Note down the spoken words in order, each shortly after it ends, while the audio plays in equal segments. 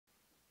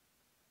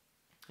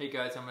Hey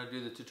guys, I'm going to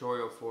do the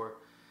tutorial for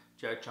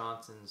Jack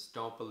Johnson's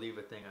Don't Believe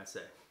a Thing I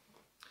Say.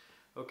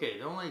 Okay,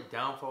 the only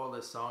downfall of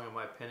this song in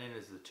my opinion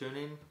is the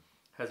tuning. It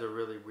has a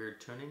really weird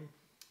tuning.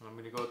 I'm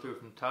going to go through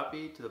from top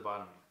E to the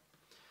bottom E.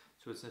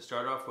 So it's going to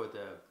start off with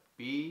a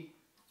B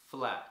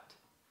flat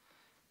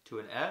to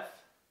an F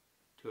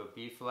to a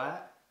B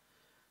flat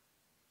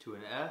to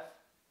an F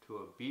to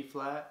a B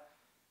flat,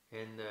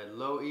 and the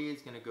low E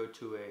is going to go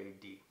to a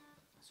D.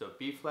 So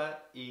B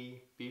flat,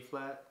 E, B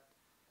flat,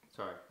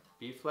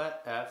 B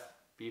flat, F,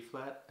 B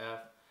flat, F,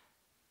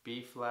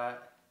 B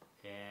flat,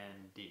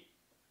 and D.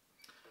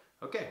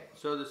 Okay,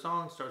 so the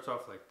song starts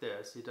off like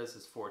this. He does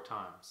this 4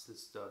 times. This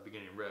is the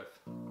beginning riff.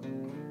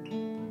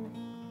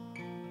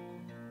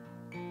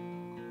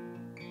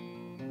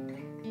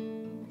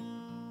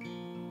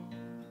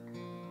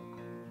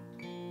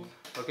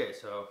 Okay,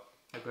 so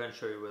I'll go ahead and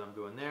show you what I'm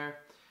doing there.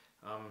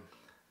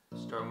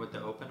 Starting with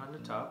the open on the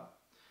top,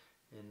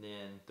 and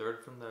then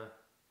third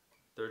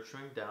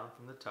string down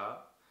from the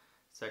top.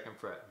 2nd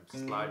fret, I'm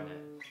sliding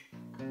it,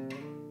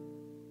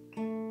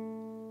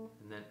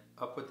 and then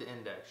up with the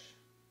index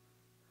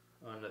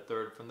on the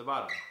 3rd from the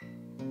bottom,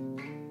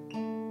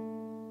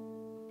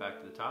 back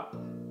to the top,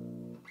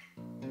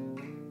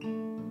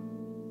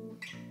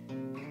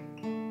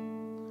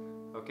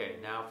 okay.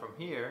 Now from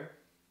here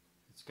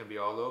it's gonna be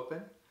all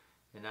open,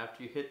 and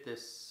after you hit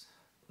this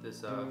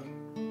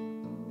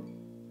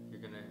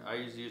I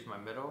usually use my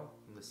middle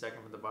from the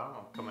 2nd from the bottom.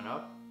 I'm coming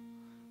up,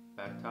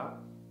 back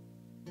top.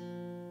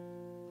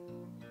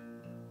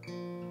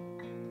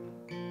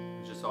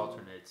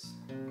 Alternates.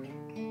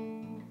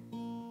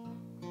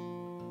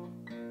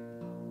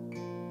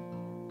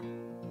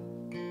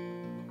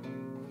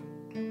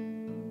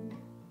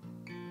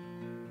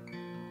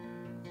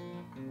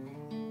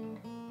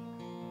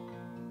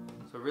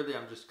 So really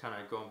I'm just kind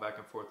of going back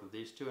and forth with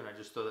these two, and I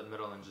just throw that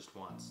middle in just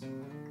once.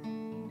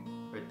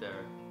 Right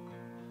there.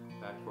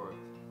 Back, forth.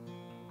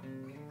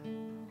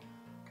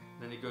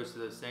 Then he goes to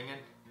the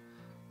singing.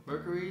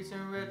 Mercury's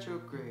in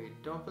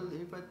retrograde, don't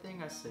believe a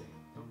thing I say.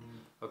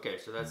 Okay,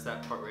 so that's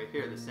that part right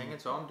here, the singing.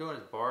 So all I'm doing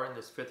is barring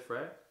this 5th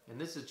fret, and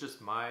this is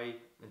just my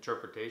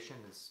interpretation.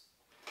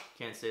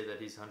 Can't say that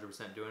he's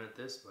 100% doing it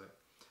this, but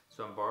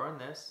so I'm barring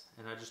this,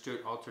 and I just do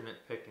an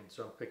alternate picking.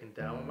 So I'm picking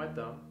down with my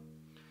thumb,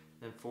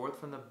 then 4th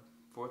from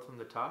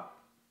the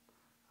top,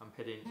 I'm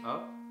hitting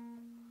up,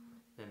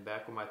 then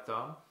back with my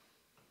thumb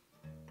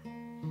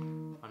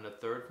on the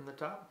 3rd from the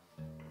top.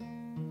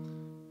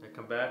 I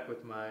come back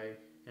with my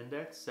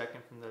index,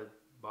 2nd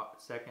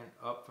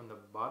up from the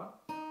bottom.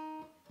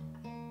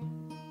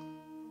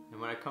 And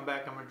when I come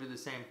back, I'm going to do the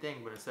same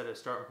thing, but instead of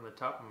starting from the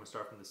top, I'm going to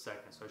start from the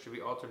 2nd. So I should be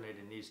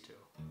alternating these two.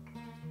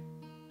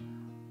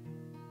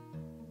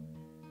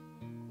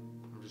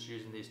 I'm just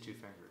using these 2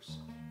 fingers.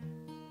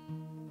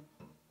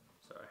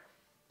 Sorry.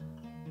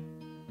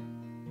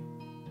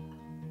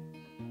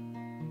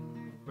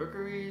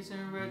 Mercury's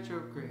in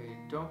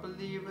retrograde, don't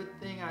believe a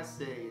thing I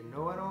say.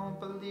 No, I don't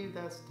believe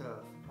that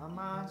stuff. My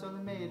mind's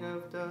only made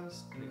of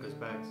dust. And it goes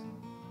back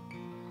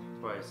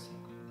twice.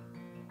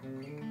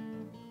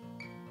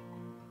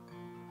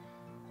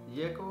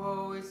 The echo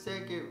always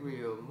said get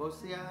real.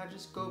 Mostly I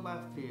just go by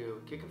feel.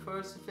 Kick it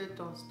first if it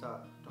don't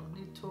stop. Don't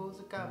need tools,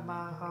 I got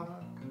my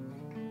heart.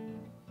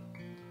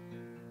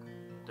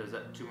 Does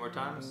that 2 more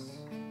times.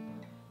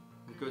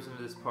 It goes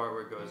into this part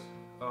where it goes,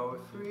 oh,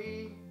 we're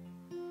free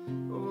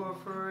or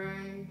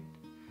afraid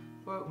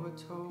what we're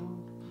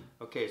told.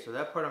 Okay, so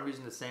that part I'm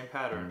using the same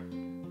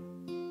pattern.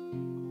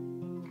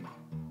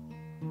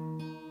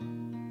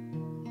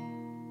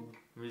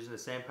 The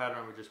same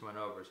pattern we just went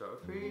over. So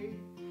free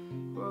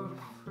or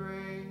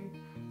afraid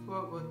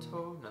what we're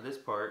told. Now this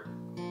part,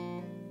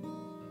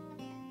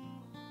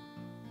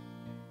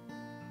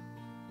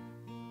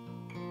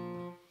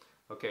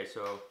 okay,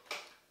 so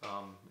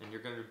and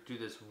you're going to do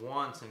this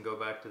once and go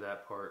back to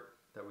that part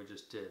that we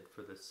just did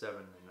for the 7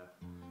 and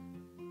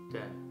the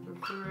 10.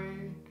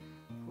 Afraid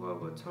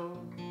what we're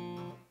told.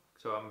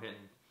 So I'm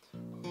hitting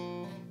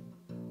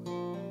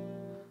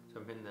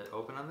the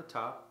open on the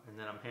top, and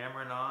then I'm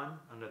hammering on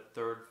the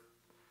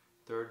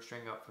 3rd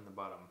string up from the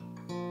bottom.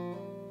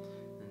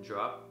 And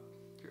drop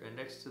your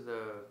index to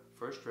the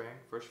 1st string,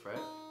 1st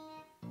fret.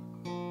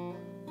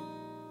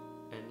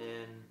 And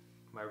then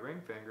my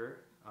ring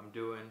finger, I'm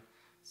doing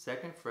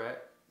 2nd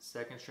fret,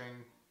 2nd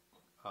string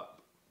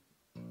up.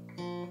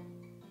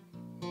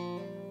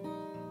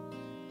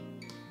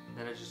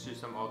 Then I just do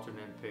some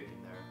alternate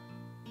picking there.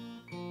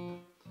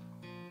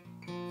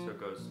 So it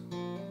goes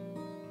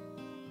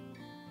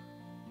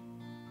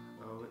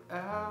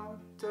out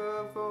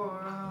of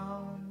or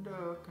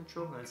under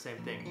control, and the same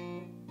thing.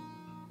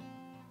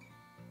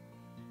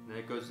 And then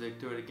it goes to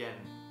do it again.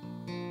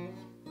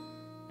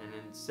 And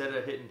instead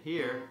of hitting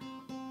here,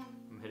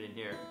 I'm hitting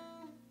here.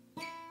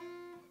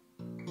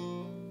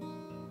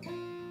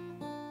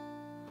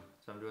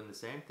 So I'm doing the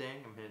same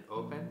thing. I'm hitting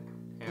open,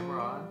 hammer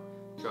on,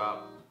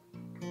 drop.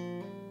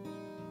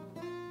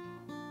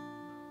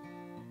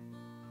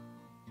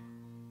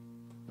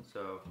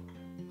 So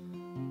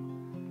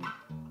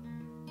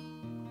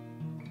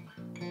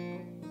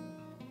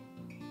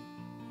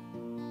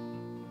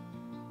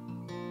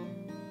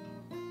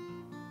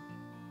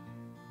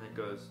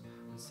goes,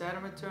 when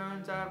Saturn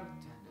returns, I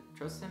pretend to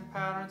trust in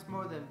patterns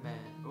more than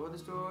men, or the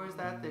stories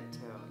that they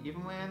tell,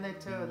 even when they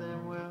tell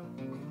them well.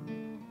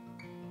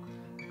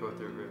 Go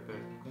through it real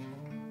quick.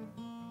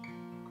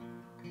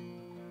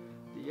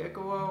 The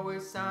echo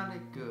always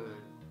sounded good.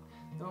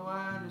 No,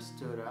 I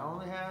understood. I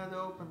only had to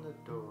open the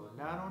door.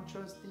 Now I don't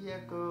trust the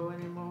echo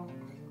anymore.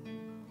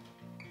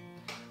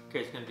 Okay,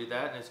 it's gonna do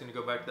that, and it's gonna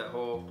go back to that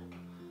whole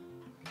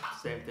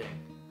same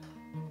thing.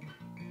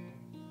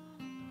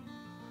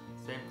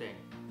 Same thing.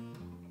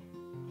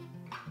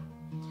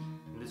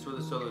 And this is where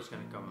the solo is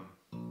gonna come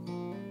in.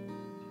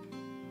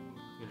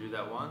 You're gonna do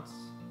that once.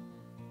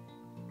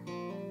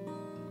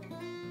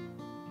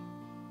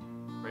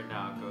 Right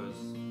now it goes.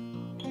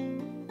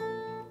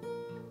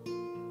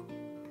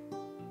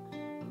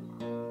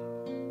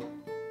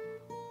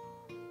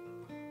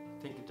 I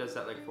think it does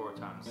that like 4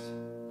 times.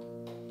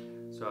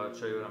 So I'll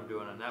show you what I'm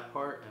doing on that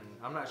part, and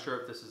I'm not sure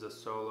if this is a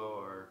solo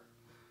or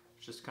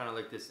it's just kind of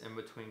like this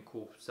in-between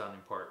cool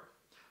sounding part.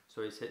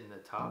 So he's hitting the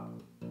top,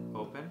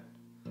 open,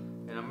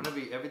 and I'm gonna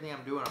be, everything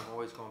I'm doing, I'm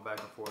always going back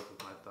and forth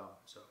with my thumb.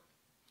 So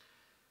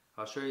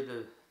I'll show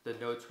you the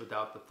notes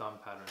without the thumb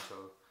pattern.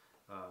 So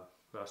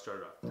but I'll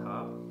start off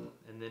top,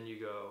 and then you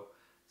go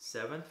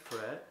 7th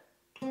fret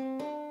to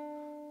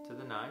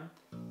the 9th,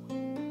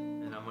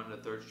 and I'm on the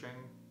 3rd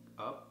string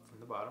up from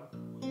the bottom.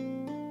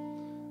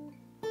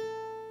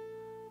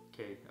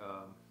 Okay,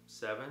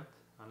 7th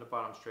on the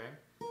bottom string,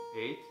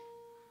 8th,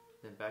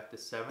 then back to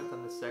 7th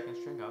on the 2nd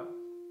string up.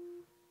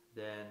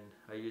 Then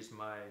I use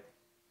my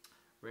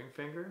ring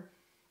finger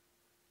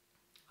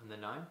on the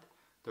 9th,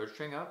 3rd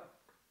string up,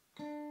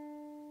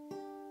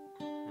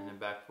 and then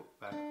back for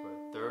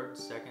 3rd,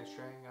 2nd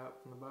string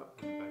up from the bottom,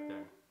 and then back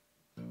there.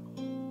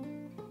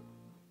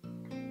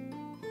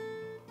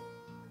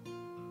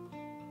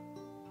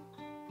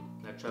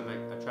 And I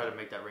try to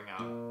make that ring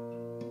out.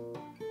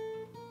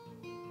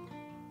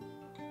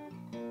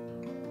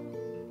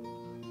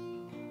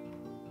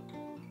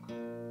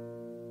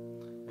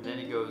 And then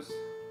he goes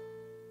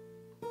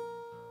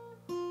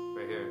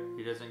right here.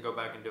 He doesn't go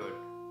back and do it.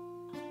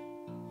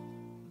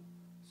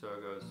 So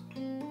it goes.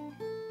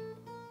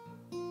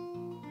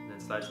 And then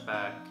slides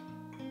back.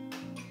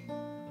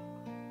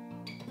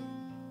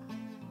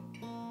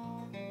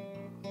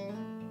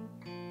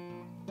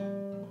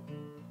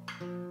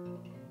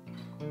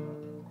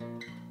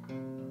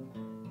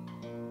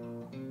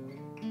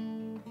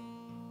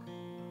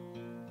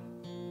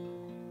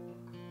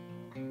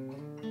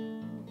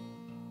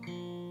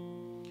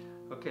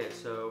 Okay,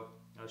 so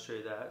I'll show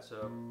you that.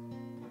 So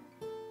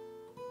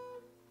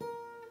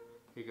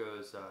he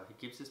goes, he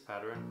keeps his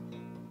pattern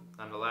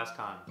on the last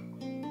time.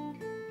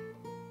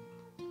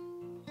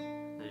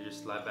 Then you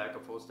just slide back a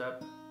full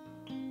step.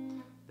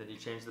 Then you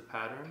change the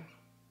pattern.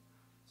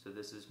 So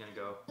this is gonna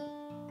go.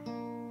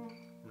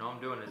 And all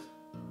I'm doing is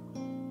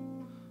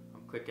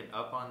I'm clicking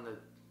up on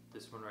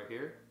this one right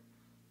here,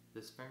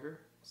 this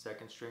finger,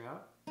 2nd string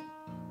up,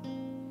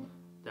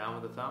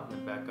 down with the thumb,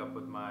 and back up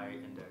with my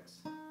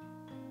index.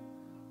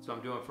 So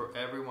I'm doing for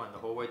every one the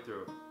whole way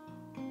through.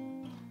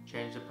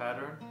 Change the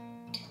pattern.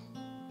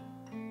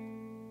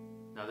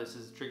 Now this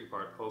is the tricky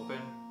part.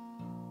 Open.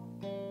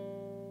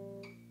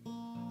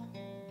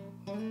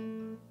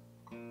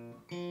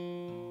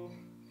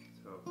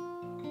 So.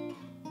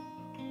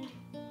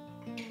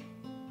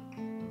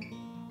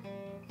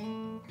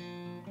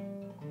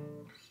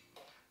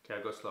 Okay,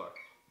 I'll go slower.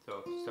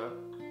 So stop.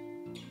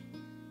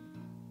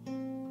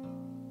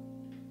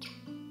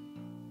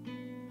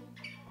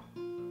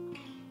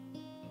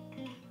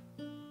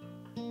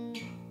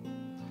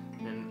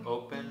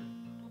 Open.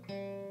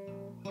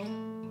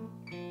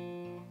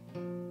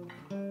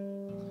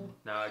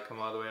 Now I come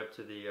all the way up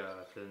to the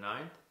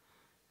 9th,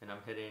 and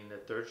I'm hitting the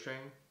 3rd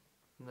string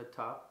from the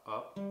top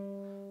up.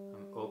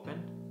 I'm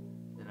open,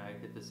 then I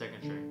hit the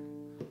 2nd string.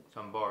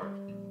 So I'm barred.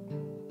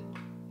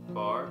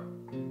 Bar,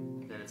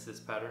 then it's this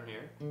pattern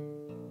here.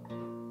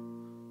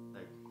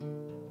 Like,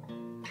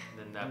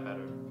 then that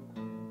pattern.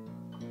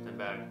 Then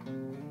back.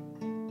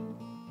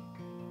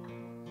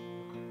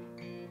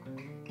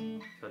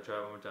 So I'll try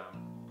it one more time.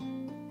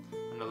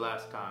 On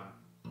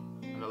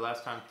the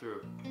last time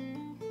through.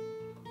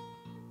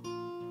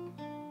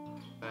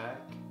 Back,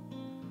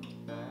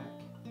 back.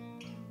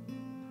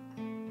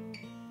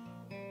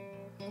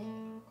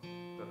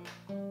 Go.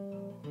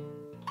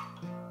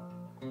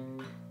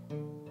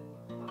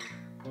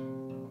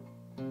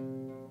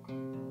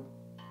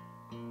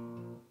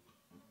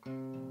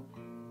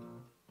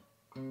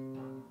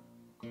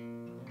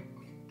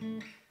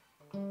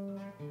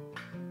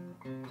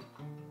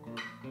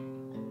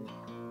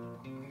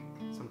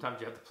 Sometimes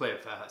you have to play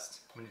it fast.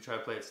 When you try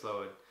to play it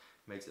slow, it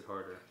makes it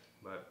harder.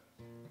 But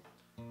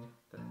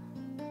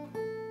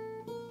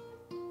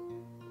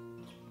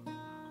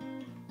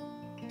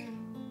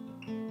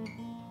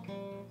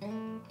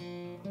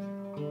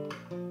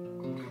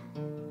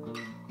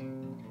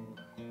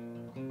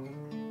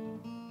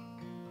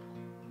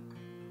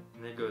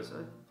and it goes,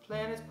 a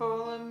planet's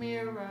pulling me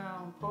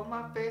around, pull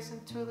my face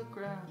into the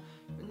ground.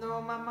 Even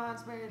though my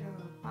mind's made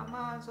up, my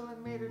mind's only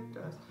made of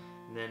dust.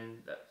 And then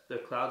the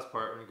clouds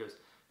part when it goes,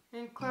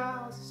 in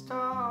clouds,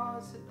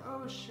 stars, and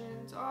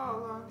oceans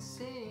all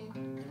unseen.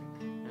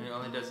 And it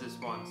only does this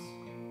once.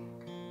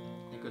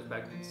 It goes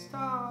back to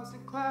stars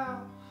and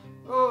clouds,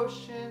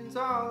 oceans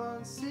all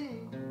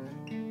unseen.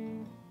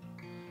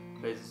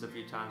 Plays this a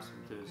few times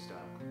through the style.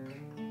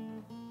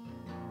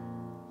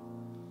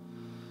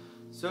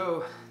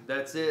 So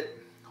that's it.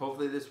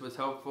 Hopefully this was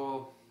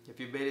helpful. If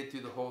you made it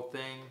through the whole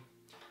thing,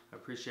 I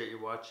appreciate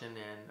you watching,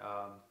 and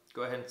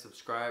go ahead and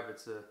subscribe.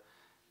 It's a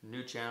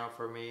new channel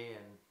for me,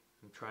 and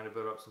I'm trying to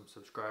build up some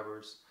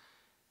subscribers,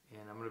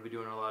 and I'm going to be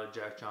doing a lot of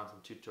Jack Johnson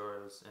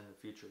tutorials in the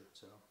future.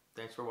 So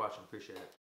thanks for watching. Appreciate it.